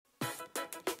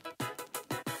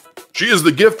She is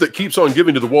the gift that keeps on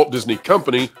giving to the Walt Disney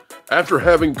Company after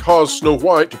having caused Snow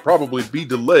White to probably be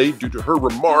delayed due to her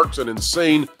remarks and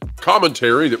insane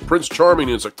commentary that Prince Charming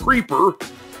is a creeper.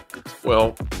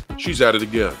 Well, she's at it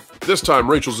again. This time,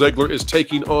 Rachel Zegler is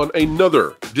taking on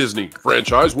another Disney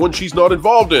franchise, one she's not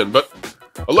involved in, but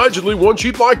allegedly one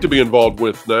she'd like to be involved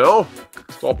with now.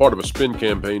 It's all part of a spin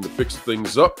campaign to fix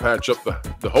things up, patch up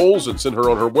the holes, and send her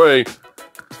on her way.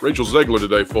 Rachel Zegler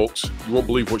today, folks. You won't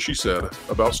believe what she said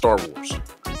about Star Wars.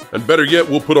 And better yet,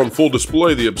 we'll put on full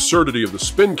display the absurdity of the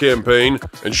spin campaign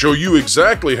and show you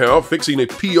exactly how fixing a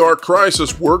PR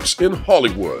crisis works in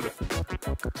Hollywood.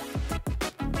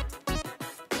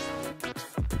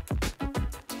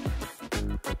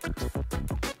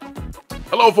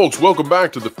 Hello, folks. Welcome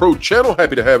back to the Pro Channel.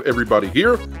 Happy to have everybody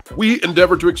here. We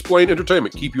endeavor to explain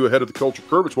entertainment, keep you ahead of the culture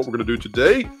curve. It's what we're going to do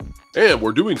today. And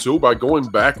we're doing so by going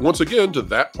back once again to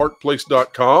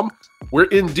thatparkplace.com, where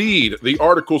indeed the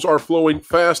articles are flowing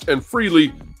fast and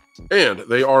freely, and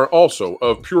they are also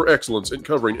of pure excellence in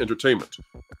covering entertainment.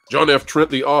 John F. Trent,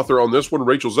 the author on this one.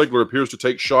 Rachel Zegler appears to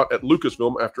take shot at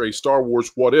Lucasfilm after a Star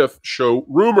Wars What If show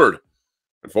rumored.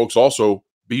 And folks, also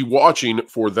be watching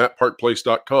for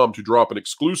thatparkplace.com to drop an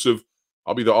exclusive.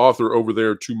 I'll be the author over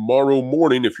there tomorrow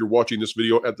morning if you're watching this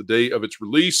video at the day of its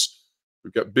release.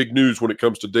 We've got big news when it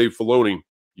comes to Dave Filoni.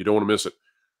 You don't want to miss it.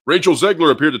 Rachel Zegler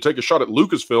appeared to take a shot at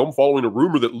Lucasfilm following a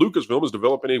rumor that Lucasfilm is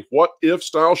developing a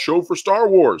what-if-style show for Star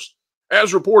Wars.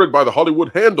 As reported by the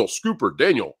Hollywood Handle, scooper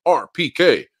Daniel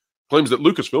R.P.K. claims that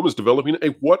Lucasfilm is developing a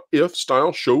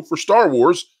what-if-style show for Star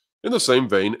Wars in the same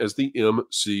vein as the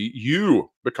MCU,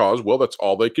 because, well, that's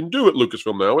all they can do at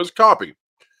Lucasfilm now is copy.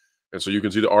 And so you can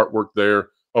see the artwork there.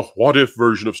 A what-if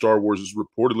version of Star Wars is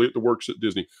reportedly at the works at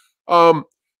Disney.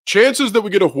 Chances that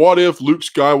we get a what-if Luke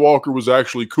Skywalker was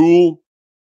actually cool?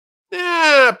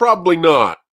 Probably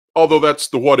not. Although that's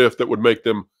the what-if that would make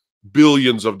them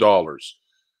billions of dollars.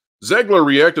 Zegler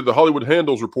reacted to the Hollywood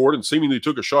Handle's report and seemingly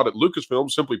took a shot at Lucasfilm,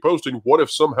 simply posting, "What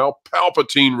if somehow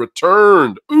Palpatine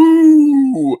returned?"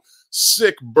 Ooh,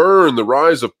 sick burn, the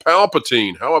rise of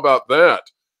Palpatine. How about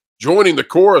that? Joining the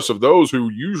chorus of those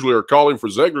who usually are calling for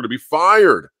Zegler to be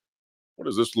fired. What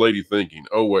is this lady thinking?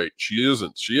 Oh, wait, she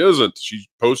isn't. She isn't. She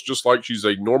posts just like she's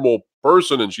a normal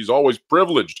person and she's always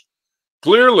privileged.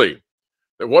 Clearly,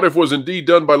 that What If was indeed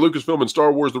done by Lucasfilm in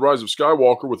Star Wars The Rise of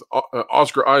Skywalker, with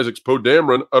Oscar Isaac's Poe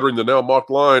Dameron uttering the now mocked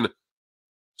line,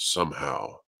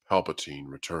 "Somehow Palpatine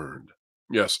returned."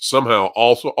 Yes, somehow,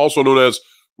 also known as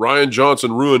Rian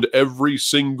Johnson ruined every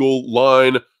single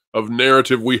line of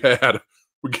narrative we had.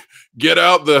 Get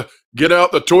out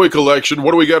the toy collection.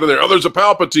 What do we got in there? Oh, there's a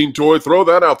Palpatine toy. Throw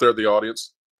that out there at the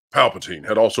audience. Palpatine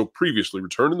had also previously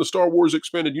returned in the Star Wars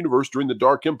Expanded Universe during the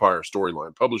Dark Empire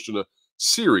storyline, published in a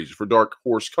series for Dark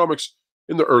Horse Comics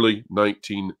in the early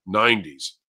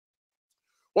 1990s.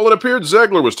 While it appeared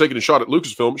Zegler was taking a shot at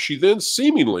Lucasfilm, she then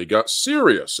seemingly got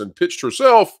serious and pitched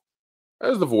herself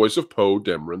as the voice of Poe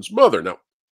Dameron's mother. Now,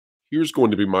 here's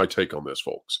going to be my take on this,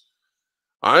 folks.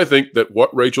 I think that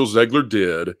what Rachel Zegler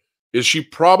did is she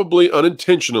probably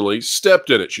unintentionally stepped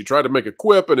in it. She tried to make a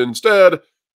quip, and instead,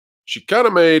 she kind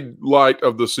of made light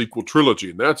of the sequel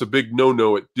trilogy. And that's a big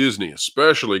no-no at Disney,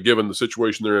 especially given the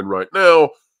situation they're in right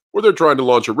now, where they're trying to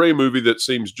launch a Rey movie that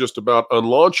seems just about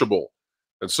unlaunchable.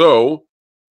 And so,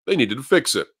 they needed to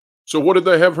fix it. So what did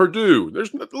they have her do?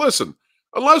 Listen,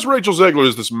 unless Rachel Zegler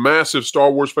is this massive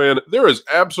Star Wars fan, there is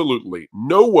absolutely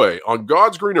no way on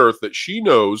God's green earth that she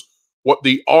knows what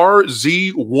the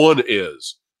RZ-1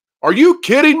 is. Are you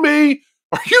kidding me?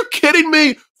 Are you kidding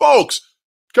me? Folks,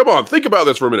 come on, think about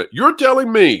this for a minute. You're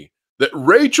telling me that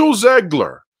Rachel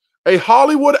Zegler, a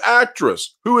Hollywood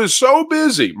actress who is so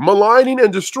busy maligning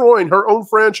and destroying her own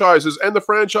franchises and the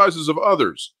franchises of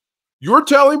others, you're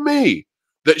telling me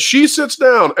that she sits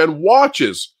down and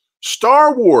watches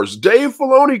Star Wars Dave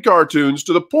Filoni cartoons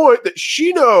to the point that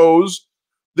she knows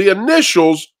the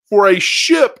initials for a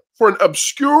ship, for an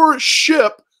obscure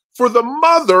ship, for the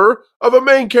mother of a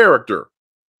main character?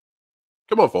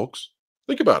 Come on, folks.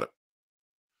 Think about it.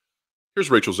 Here's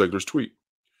Rachel Zegler's tweet.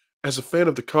 "As a fan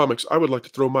of the comics, I would like to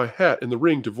throw my hat in the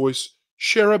ring to voice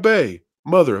Shara Bay,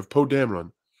 mother of Poe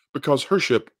Dameron, because her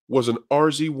ship was an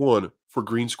RZ-1 for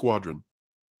Green Squadron."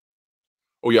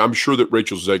 Oh yeah, I'm sure that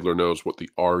Rachel Zegler knows what the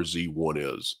RZ-1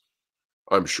 is.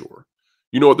 I'm sure.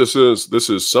 You know what this is? This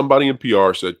is somebody in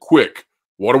PR said, "Quick,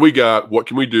 what do we got? What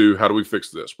can we do? How do we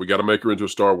fix this? We got to make her into a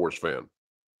Star Wars fan."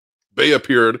 Bay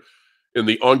appeared in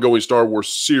the ongoing Star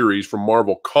Wars series from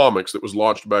Marvel Comics that was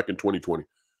launched back in 2020.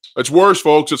 It's worse,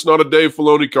 folks. It's not a Dave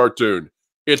Filoni cartoon.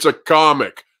 It's a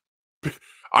comic.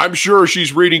 I'm sure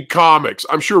she's reading comics.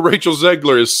 I'm sure Rachel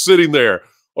Zegler is sitting there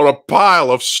on a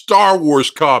pile of Star Wars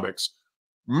comics,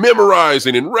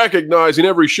 memorizing and recognizing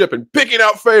every ship and picking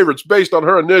out favorites based on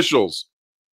her initials.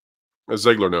 As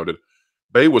Zegler noted,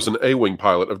 Bay was an A-Wing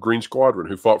pilot of Green Squadron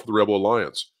who fought for the Rebel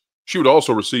Alliance. She would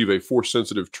also receive a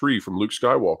Force-sensitive tree from Luke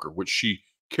Skywalker, which she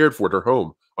cared for at her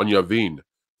home on Yavin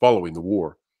following the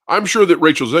war. I'm sure that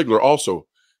Rachel Zegler also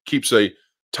keeps a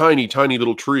tiny, tiny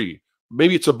little tree.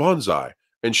 Maybe it's a bonsai,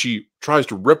 and she tries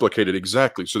to replicate it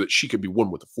exactly so that she can be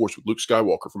one with the Force with Luke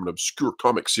Skywalker from an obscure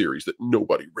comic series that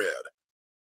nobody read.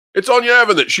 It's on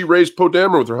Yavin that she raised Poe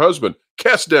Dameron with her husband,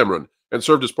 Kes Dameron, and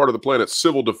served as part of the planet's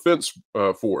civil defense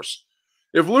force.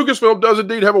 If Lucasfilm does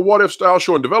indeed have a what-if style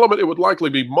show in development, it would likely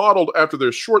be modeled after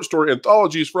their short story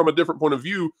anthologies from a different point of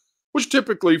view, which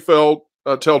typically tell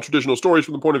traditional stories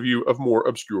from the point of view of more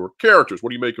obscure characters.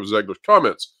 What do you make of Zegler's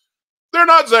comments? They're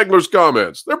not Zegler's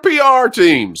comments. They're PR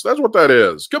teams. That's what that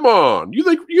is. Come on. You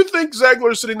think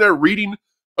Zegler's sitting there reading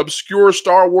obscure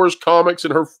Star Wars comics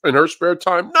in her spare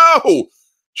time? No.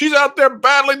 She's out there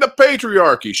battling the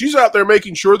patriarchy. She's out there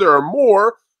making sure there are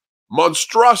more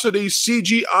monstrosity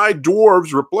CGI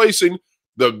dwarves replacing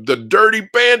the dirty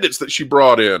bandits that she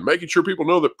brought in, making sure people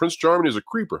know that Prince Charming is a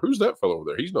creeper. Who's that fellow over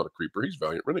there? He's not a creeper. He's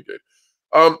Valiant Renegade.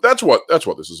 That's what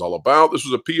this is all about. This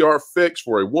was a PR fix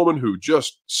for a woman who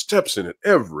just steps in it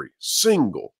every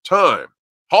single time.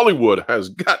 Hollywood has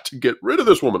got to get rid of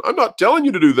this woman. I'm not telling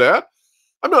you to do that.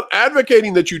 I'm not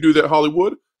advocating that you do that,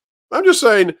 Hollywood. I'm just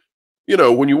saying, you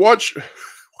know, when you watch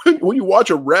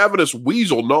a ravenous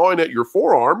weasel gnawing at your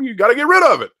forearm, you got to get rid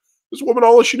of it. This woman,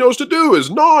 all she knows to do is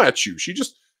gnaw at you. She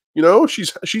just, you know,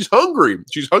 she's hungry.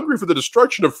 She's hungry for the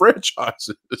destruction of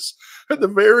franchises at the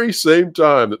very same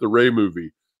time that the Rey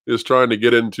movie is trying to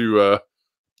get into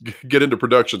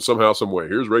production somehow, some way.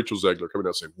 Here's Rachel Zegler coming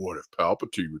out saying, "What if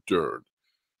Palpatine returned?"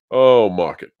 Oh,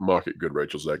 mock it, good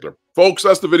Rachel Zegler, folks.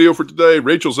 That's the video for today.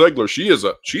 Rachel Zegler, she is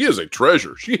a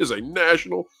treasure. She is a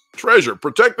national treasure.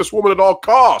 Protect this woman at all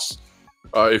costs.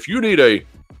 If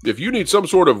you need some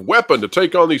sort of weapon to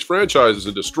take on these franchises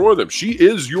and destroy them, she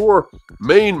is your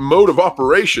main mode of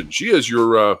operation. She is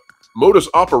your modus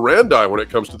operandi when it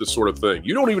comes to this sort of thing.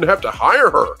 You don't even have to hire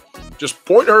her. Just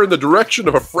point her in the direction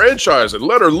of a franchise and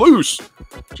let her loose.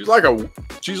 She's like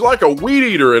a weed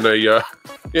eater in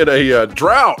a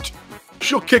drought.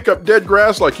 She'll kick up dead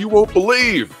grass like you won't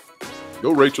believe.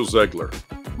 Go Rachel Zegler.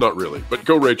 Not really, but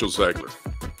go Rachel Zegler.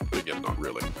 But again, not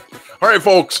really. All right,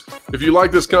 folks, if you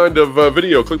like this kind of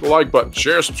video, click the like button,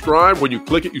 share, subscribe. When you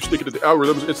click it, you stick it to the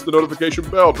algorithms. It's the notification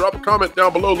bell. Drop a comment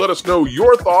down below. Let us know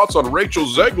your thoughts on Rachel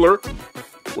Zegler.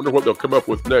 Wonder what they'll come up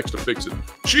with next to fix it.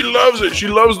 She loves it. She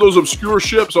loves those obscure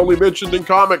ships only mentioned in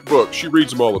comic books. She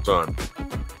reads them all the time.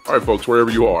 All right, folks,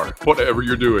 wherever you are, whatever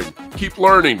you're doing, keep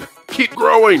learning, keep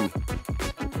growing,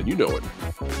 and you know it.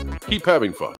 Keep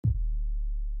having fun.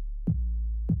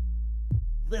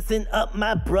 Listen up,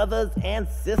 my brothers and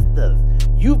sisters.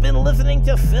 You've been listening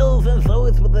to Phils and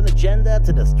Zoes with an agenda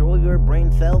to destroy your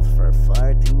brain cells for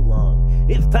far too long.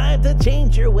 It's time to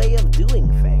change your way of doing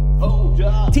things. Hold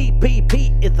up.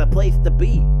 TPP is the place to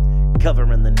be.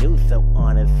 Covering the news so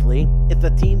honestly. It's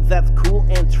a team that's cool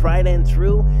and tried and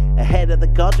true. Ahead of the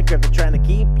culture curve, they're trying to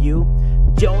keep you.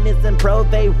 Jonas and Pro,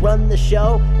 they run the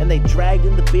show, and they dragged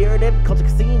in the bearded culture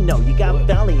casino. You got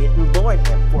Valiant and Lord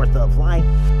and Fourth of Light.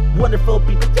 Wonderful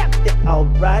people, yeah, they're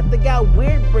alright. They got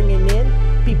weird bringing in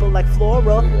people like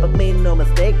Floral, but made no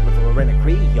mistake with Lorena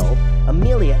Creole.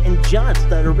 Amelia and John,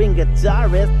 stuttering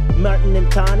guitarist. Martin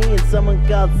and Tawny, and someone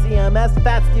called CMS.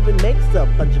 Fat Steven makes a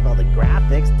bunch of all the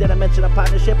graphics. Did I mention a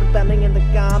partnership with Bending in the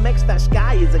comics? Fat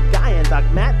Sky is a guy, and Doc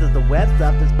Matt does the web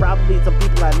stuff. There's probably some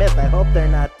people I missed. I hope they're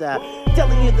not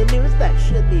telling you the news that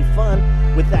should be fun.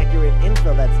 With accurate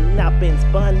info that's not been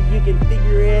spun, you can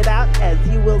figure it out as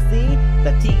you will see.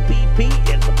 The TPP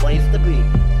is the place to be.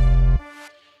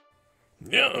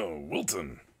 Yeah,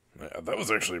 Wilton. That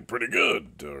was actually pretty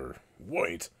good, or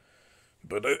White.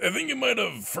 But I think you might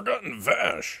have forgotten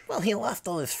Vash. Well, he lost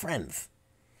all his friends.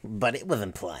 But it was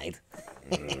implied.